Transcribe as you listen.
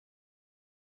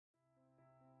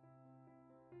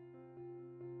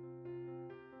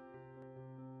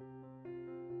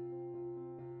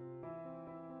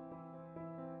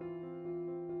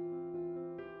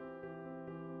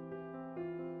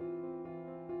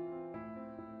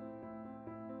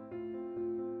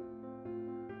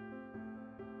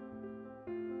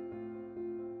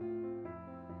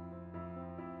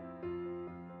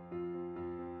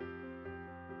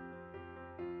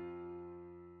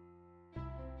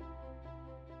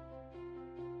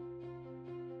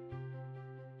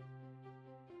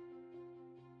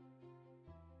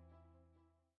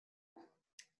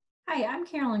Hi, I'm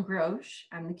Carolyn Grosh.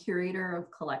 I'm the Curator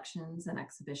of Collections and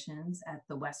Exhibitions at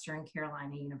the Western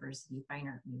Carolina University Fine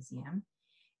Art Museum.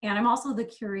 And I'm also the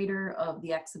curator of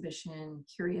the exhibition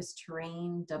Curious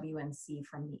Terrain, WNC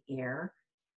from the Air,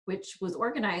 which was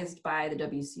organized by the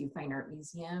WCU Fine Art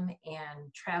Museum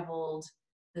and traveled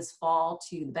this fall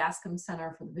to the Bascom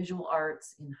Center for the Visual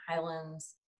Arts in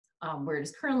Highlands, where it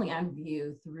is currently on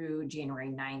view through January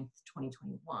 9th,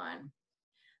 2021.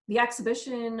 The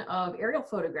exhibition of aerial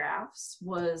photographs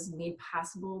was made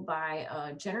possible by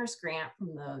a generous grant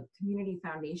from the Community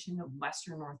Foundation of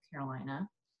Western North Carolina,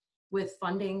 with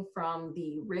funding from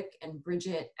the Rick and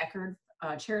Bridget Eckerd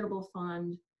Charitable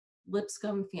Fund,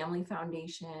 Lipscomb Family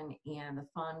Foundation, and the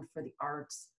Fund for the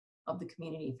Arts of the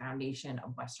Community Foundation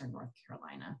of Western North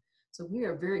Carolina. So we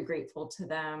are very grateful to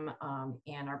them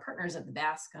and our partners at the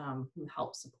Bascom who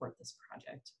helped support this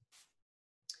project.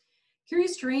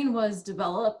 Curious Terrain was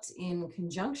developed in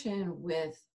conjunction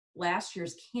with last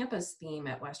year's campus theme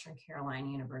at Western Carolina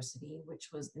University, which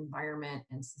was environment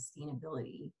and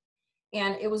sustainability.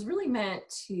 And it was really meant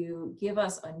to give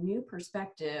us a new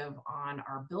perspective on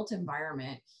our built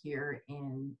environment here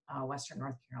in Western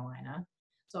North Carolina.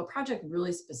 So a project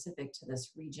really specific to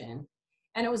this region.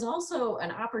 And it was also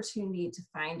an opportunity to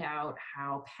find out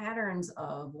how patterns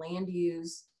of land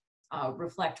use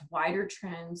reflect wider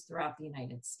trends throughout the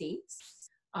United States,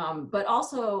 but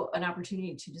also an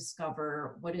opportunity to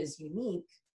discover what is unique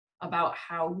about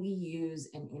how we use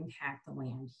and impact the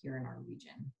land here in our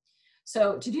region.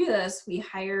 So to do this, we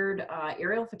hired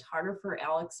aerial photographer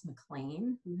Alex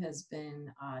McLean, who has been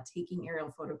taking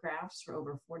aerial photographs for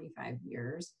over 45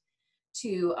 years,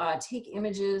 to take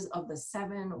images of the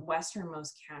 7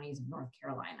 westernmost counties of North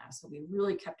Carolina. So we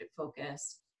really kept it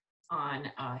focused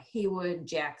on Haywood,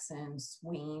 Jackson,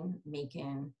 Swain,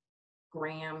 Macon,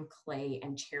 Graham, Clay,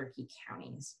 and Cherokee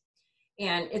counties.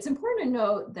 And it's important to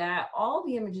note that all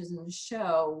the images in the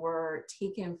show were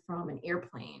taken from an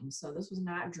airplane. So this was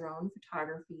not drone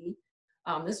photography.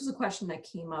 This was a question that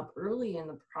came up early in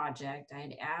the project. I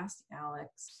had asked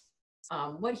Alex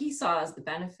what he saw as the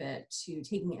benefit to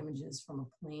taking images from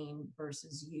a plane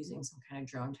versus using some kind of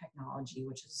drone technology,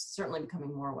 which is certainly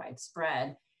becoming more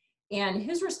widespread. And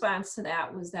his response to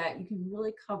that was that you can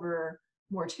really cover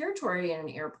more territory in an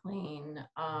airplane,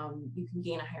 you can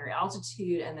gain a higher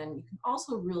altitude, and then you can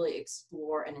also really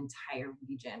explore an entire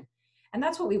region. And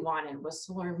that's what we wanted, was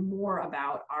to learn more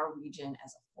about our region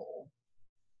as a whole.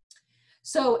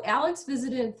 So Alex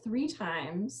visited 3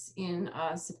 times in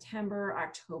September,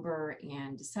 October,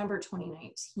 and December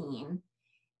 2019.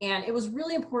 And it was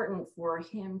really important for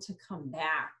him to come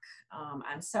back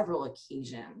on several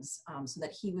occasions so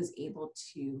that he was able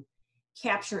to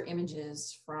capture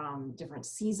images from different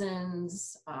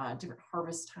seasons, different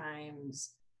harvest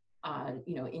times,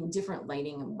 in different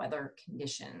lighting and weather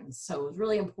conditions. So it was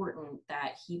really important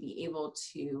that he be able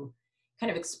to kind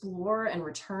of explore and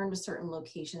return to certain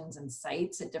locations and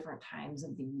sites at different times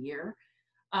of the year.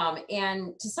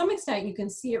 And to some extent, you can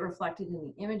see it reflected in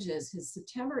the images. His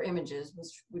September images,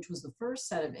 which was the first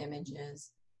set of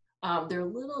images, they're a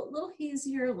little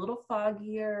hazier, a little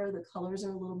foggier. The colors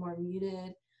are a little more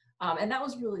muted. And that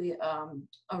was really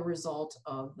a result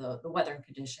of the weather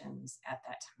conditions at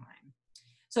that time.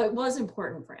 So it was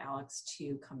important for Alex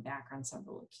to come back on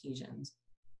several occasions.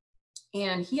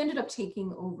 And he ended up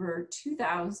taking over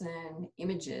 2,000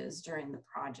 images during the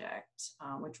project,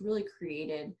 which really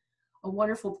created a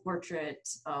wonderful portrait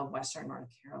of Western North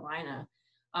Carolina.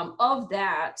 Of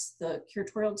that, the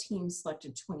curatorial team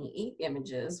selected 28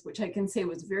 images, which I can say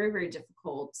was very, very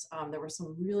difficult. There were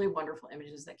some really wonderful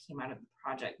images that came out of the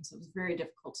project, so it was very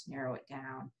difficult to narrow it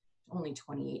down to only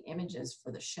 28 images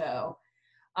for the show.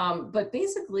 But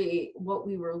basically, what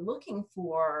we were looking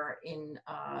for in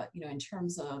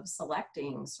terms of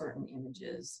selecting certain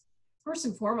images, first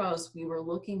and foremost, we were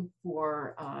looking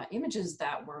for images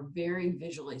that were very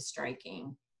visually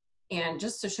striking. And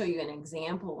just to show you an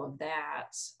example of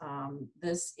that,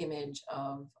 this image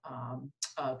of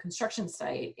a construction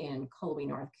site in Colby,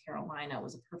 North Carolina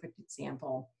was a perfect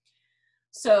example.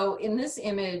 So in this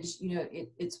image,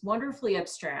 it's wonderfully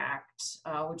abstract,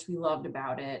 which we loved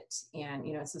about it. And,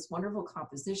 it's this wonderful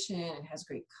composition. It has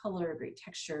great color, great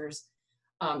textures.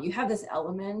 You have this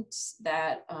element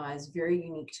that is very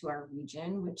unique to our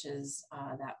region, which is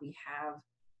that we have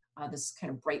this kind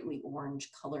of brightly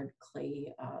orange colored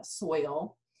clay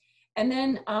soil. And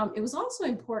then it was also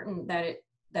important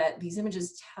that these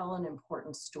images tell an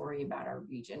important story about our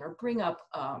region or bring up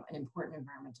an important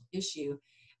environmental issue.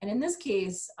 And in this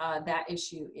case, that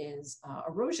issue is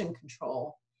erosion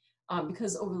control,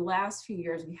 because over the last few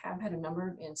years, we have had a number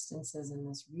of instances in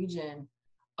this region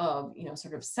of,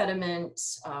 sort of sediment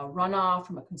runoff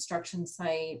from a construction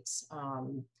site,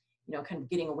 kind of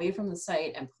getting away from the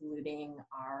site and polluting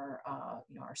our,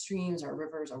 our streams, our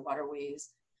rivers, our waterways.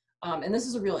 And this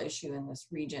is a real issue in this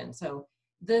region. So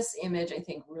this image, I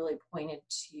think, really pointed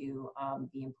to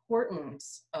the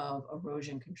importance of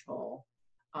erosion control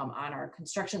on our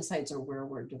construction sites or where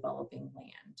we're developing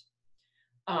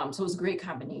land. So it was a great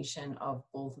combination of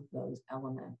both of those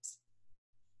elements.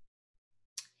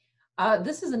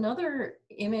 This is another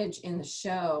image in the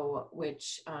show,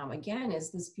 which again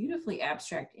is this beautifully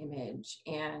abstract image.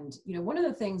 And one of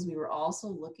the things we were also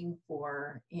looking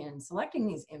for in selecting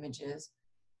these images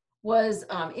was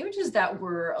images that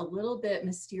were a little bit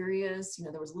mysterious.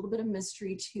 There was a little bit of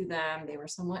mystery to them. They were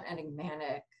somewhat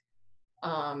enigmatic.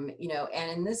 And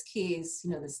in this case,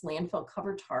 this landfill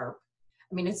cover tarp,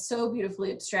 I mean, it's so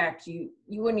beautifully abstract, you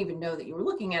wouldn't even know that you were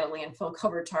looking at a landfill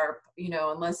cover tarp,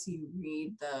 unless you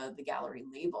read the gallery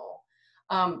label.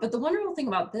 But the wonderful thing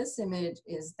about this image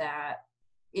is that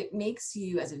it makes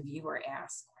you as a viewer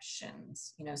ask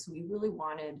questions, so we really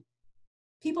wanted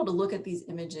people to look at these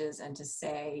images and to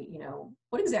say,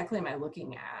 what exactly am I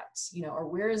looking at, or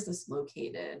where is this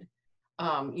located?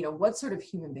 What sort of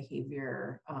human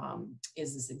behavior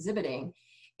is this exhibiting?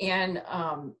 And,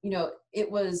 it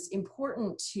was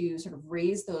important to sort of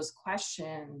raise those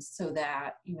questions so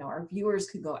that, our viewers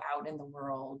could go out in the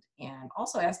world and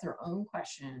also ask their own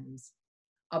questions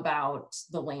about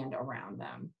the land around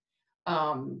them.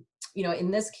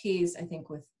 In this case, I think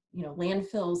with,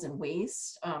 landfills and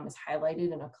waste is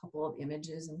highlighted in a couple of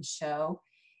images in the show.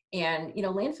 And,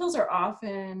 landfills are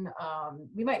often,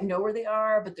 we might know where they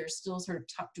are, but they're still sort of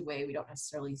tucked away. We don't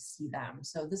necessarily see them.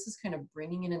 So this is kind of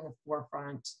bringing it in the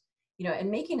forefront,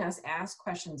 and making us ask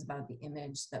questions about the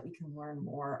image so that we can learn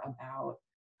more about,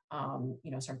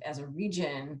 sort of as a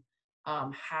region,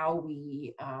 how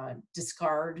we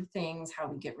discard things, how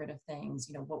we get rid of things,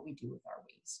 what we do with our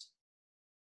waste.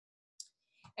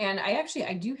 And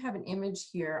I do have an image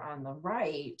here on the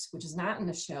right, which is not in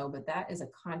the show, but that is a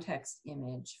context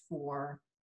image for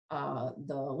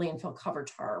the landfill cover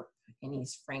tarp in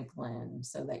East Franklin,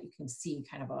 so that you can see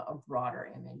kind of a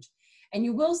broader image. And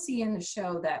you will see in the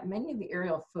show that many of the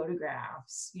aerial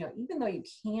photographs, even though you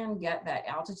can get that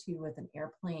altitude with an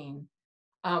airplane,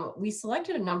 we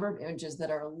selected a number of images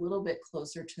that are a little bit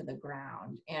closer to the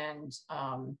ground. And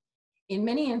in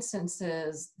many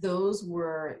instances, those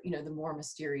were, the more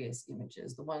mysterious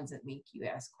images, the ones that make you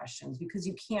ask questions, because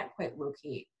you can't quite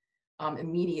locate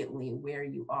immediately where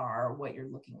you are, what you're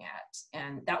looking at.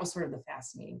 And that was sort of the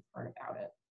fascinating part about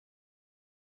it.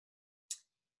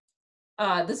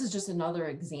 This is just another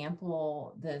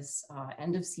example, this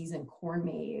end of season corn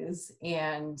maze.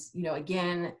 And,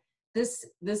 again, this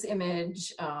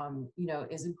image,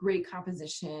 is a great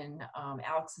composition.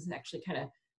 Alex has actually kind of,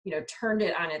 turned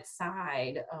it on its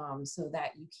side so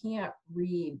that you can't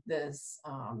read this,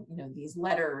 these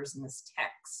letters and this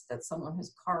text that someone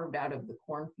has carved out of the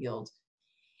cornfield.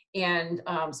 And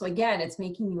so again, it's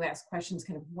making you ask questions,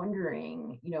 kind of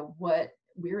wondering,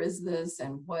 where is this,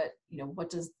 and what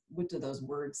do those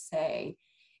words say?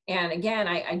 And again,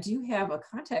 I do have a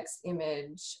context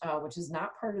image, which is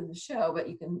not part of the show, but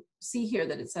you can see here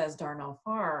that it says Darnell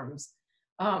Farms.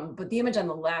 But the image on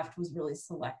the left was really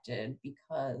selected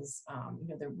because,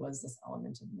 there was this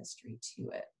element of mystery to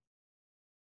it.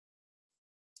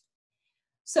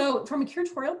 So from a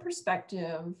curatorial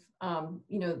perspective,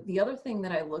 the other thing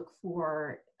that I look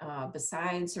for,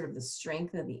 besides sort of the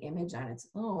strength of the image on its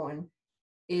own,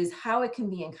 is how it can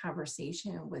be in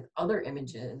conversation with other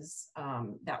images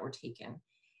that were taken.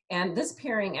 And this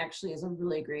pairing actually is a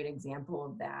really great example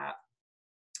of that.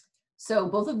 So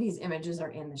both of these images are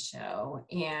in the show,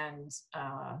 and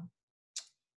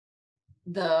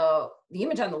the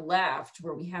image on the left,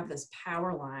 where we have this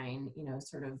power line,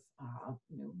 sort of,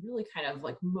 really kind of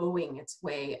like mowing its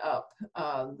way up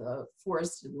the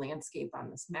forested landscape on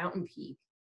this mountain peak,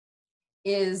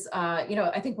 is,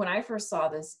 I think when I first saw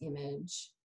this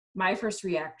image, my first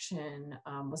reaction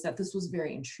was that this was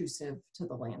very intrusive to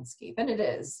the landscape, and it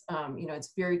is.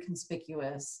 It's very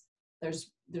conspicuous.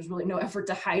 There's really no effort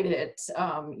to hide it.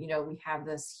 We have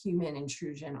this human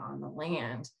intrusion on the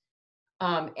land.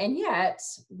 And yet,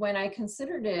 when I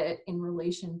considered it in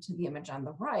relation to the image on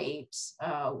the right,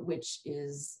 which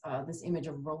is this image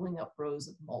of rolling up rows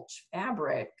of mulch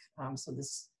fabric, so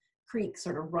this creek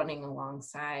sort of running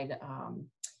alongside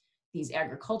these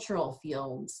agricultural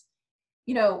fields,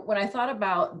 when I thought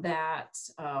about that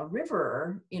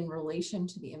river in relation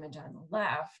to the image on the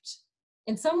left,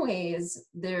 in some ways,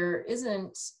 there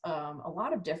isn't a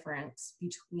lot of difference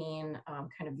between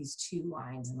kind of these two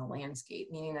lines in the landscape,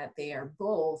 meaning that they are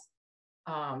both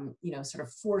you know, sort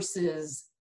of forces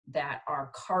that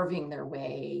are carving their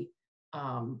way,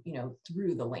 you know,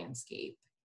 through the landscape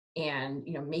and,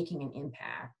 you know, making an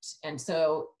impact. And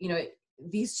so, you know,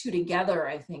 these two together,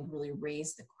 I think, really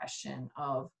raise the question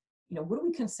of, you know, what do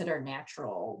we consider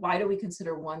natural? Why do we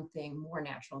consider one thing more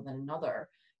natural than another?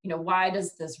 You know, why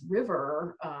does this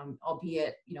river,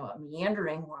 albeit, you know, a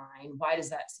meandering line, why does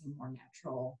that seem more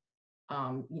natural,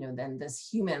 you know, than this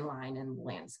human line in the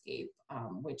landscape,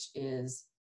 which is,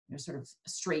 you know, sort of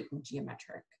straight and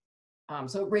geometric?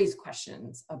 So it raised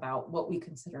questions about what we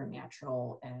consider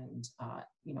natural and,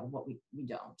 you know, what we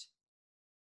don't.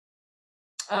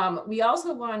 We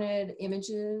also wanted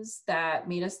images that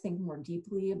made us think more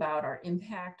deeply about our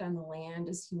impact on the land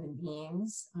as human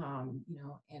beings, you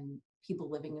know, and people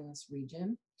living in this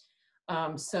region.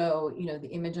 So, you know, the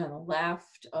image on the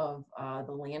left of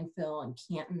the landfill in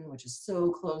Canton, which is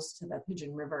so close to the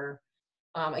Pigeon River,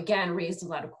 again, raised a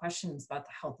lot of questions about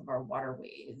the health of our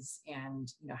waterways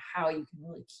and, you know, how you can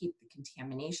really keep the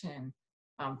contamination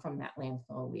from that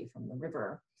landfill away from the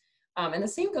river. And the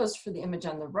same goes for the image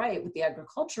on the right with the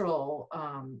agricultural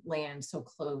land so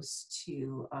close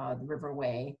to the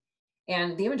riverway.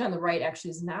 And the image on the right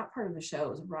actually is not part of the show, it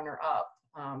was a runner-up,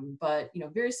 but, you know,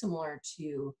 very similar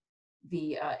to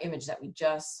the image that we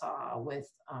just saw with,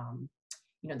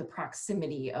 you know, the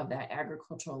proximity of that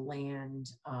agricultural land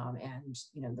and,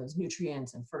 you know, those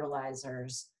nutrients and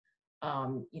fertilizers,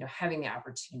 you know, having the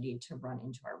opportunity to run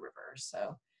into our rivers.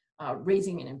 So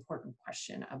raising an important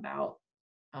question about,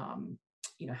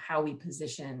 you know, how we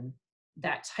position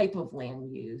that type of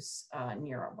land use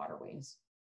near our waterways.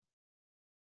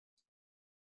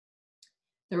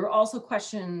 There were also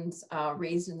questions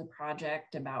raised in the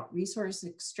project about resource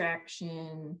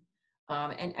extraction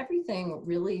and everything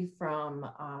really from,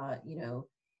 you know,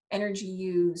 energy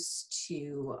use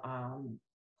to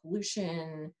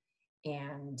pollution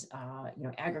and, you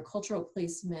know, agricultural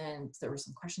placement. There were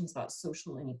some questions about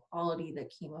social inequality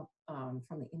that came up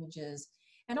from the images,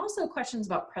 and also questions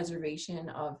about preservation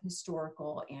of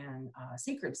historical and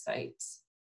sacred sites.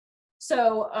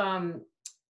 So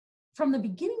from the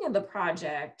beginning of the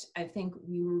project, I think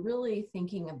we were really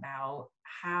thinking about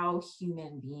how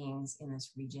human beings in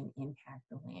this region impact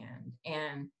the land.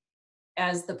 And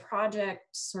as the project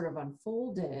sort of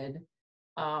unfolded,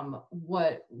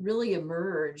 what really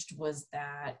emerged was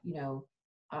that, you know,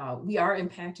 we are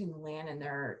impacting the land, and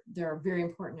there are very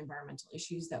important environmental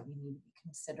issues that we need to be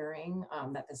considering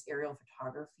that this aerial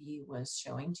photography was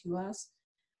showing to us.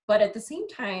 But at the same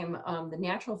time, the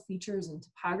natural features and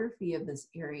topography of this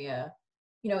area,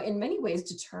 you know, in many ways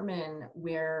determine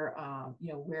where,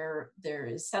 you know, where there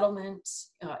is settlement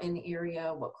in the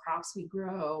area, what crops we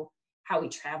grow, how we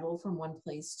travel from one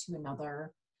place to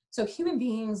another. So human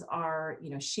beings are,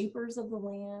 you know, shapers of the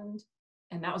land,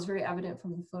 and that was very evident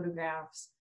from the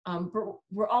photographs. But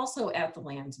we're also at the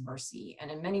land's mercy,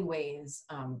 and in many ways,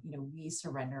 you know, we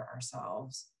surrender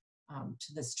ourselves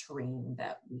to this terrain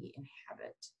that we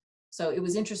inhabit. So it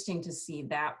was interesting to see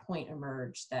that point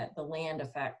emerge, that the land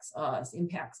affects us,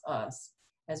 impacts us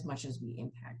as much as we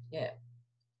impact it.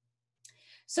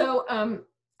 So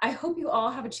I hope you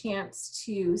all have a chance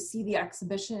to see the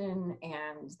exhibition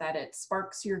and that it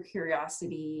sparks your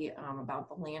curiosity about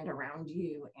the land around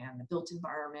you and the built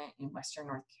environment in Western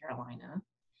North Carolina.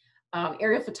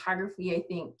 Aerial photography, I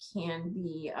think, can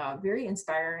be very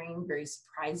inspiring, very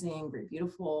surprising, very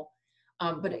beautiful.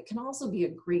 But it can also be a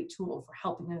great tool for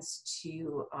helping us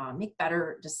to make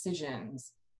better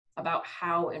decisions about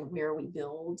how and where we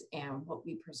build and what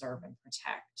we preserve and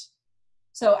protect.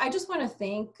 So I just want to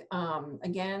thank,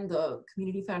 again, the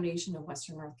Community Foundation of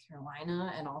Western North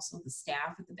Carolina and also the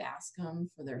staff at the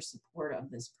Bascom for their support of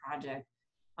this project,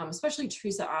 especially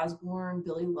Teresa Osborne,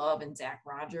 Billy Love, and Zach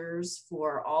Rogers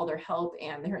for all their help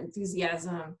and their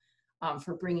enthusiasm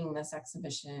for bringing this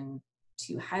exhibition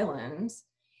to Highlands.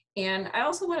 And I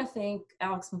also want to thank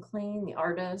Alex McLean, the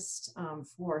artist,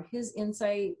 for his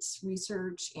insights,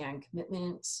 research, and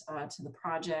commitment to the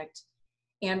project,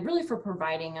 and really for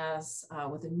providing us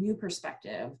with a new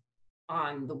perspective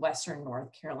on the Western North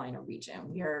Carolina region.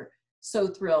 We are so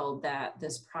thrilled that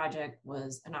this project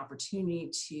was an opportunity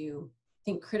to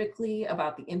think critically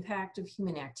about the impact of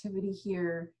human activity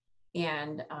here,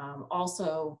 and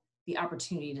also the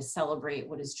opportunity to celebrate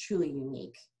what is truly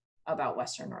unique about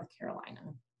Western North Carolina.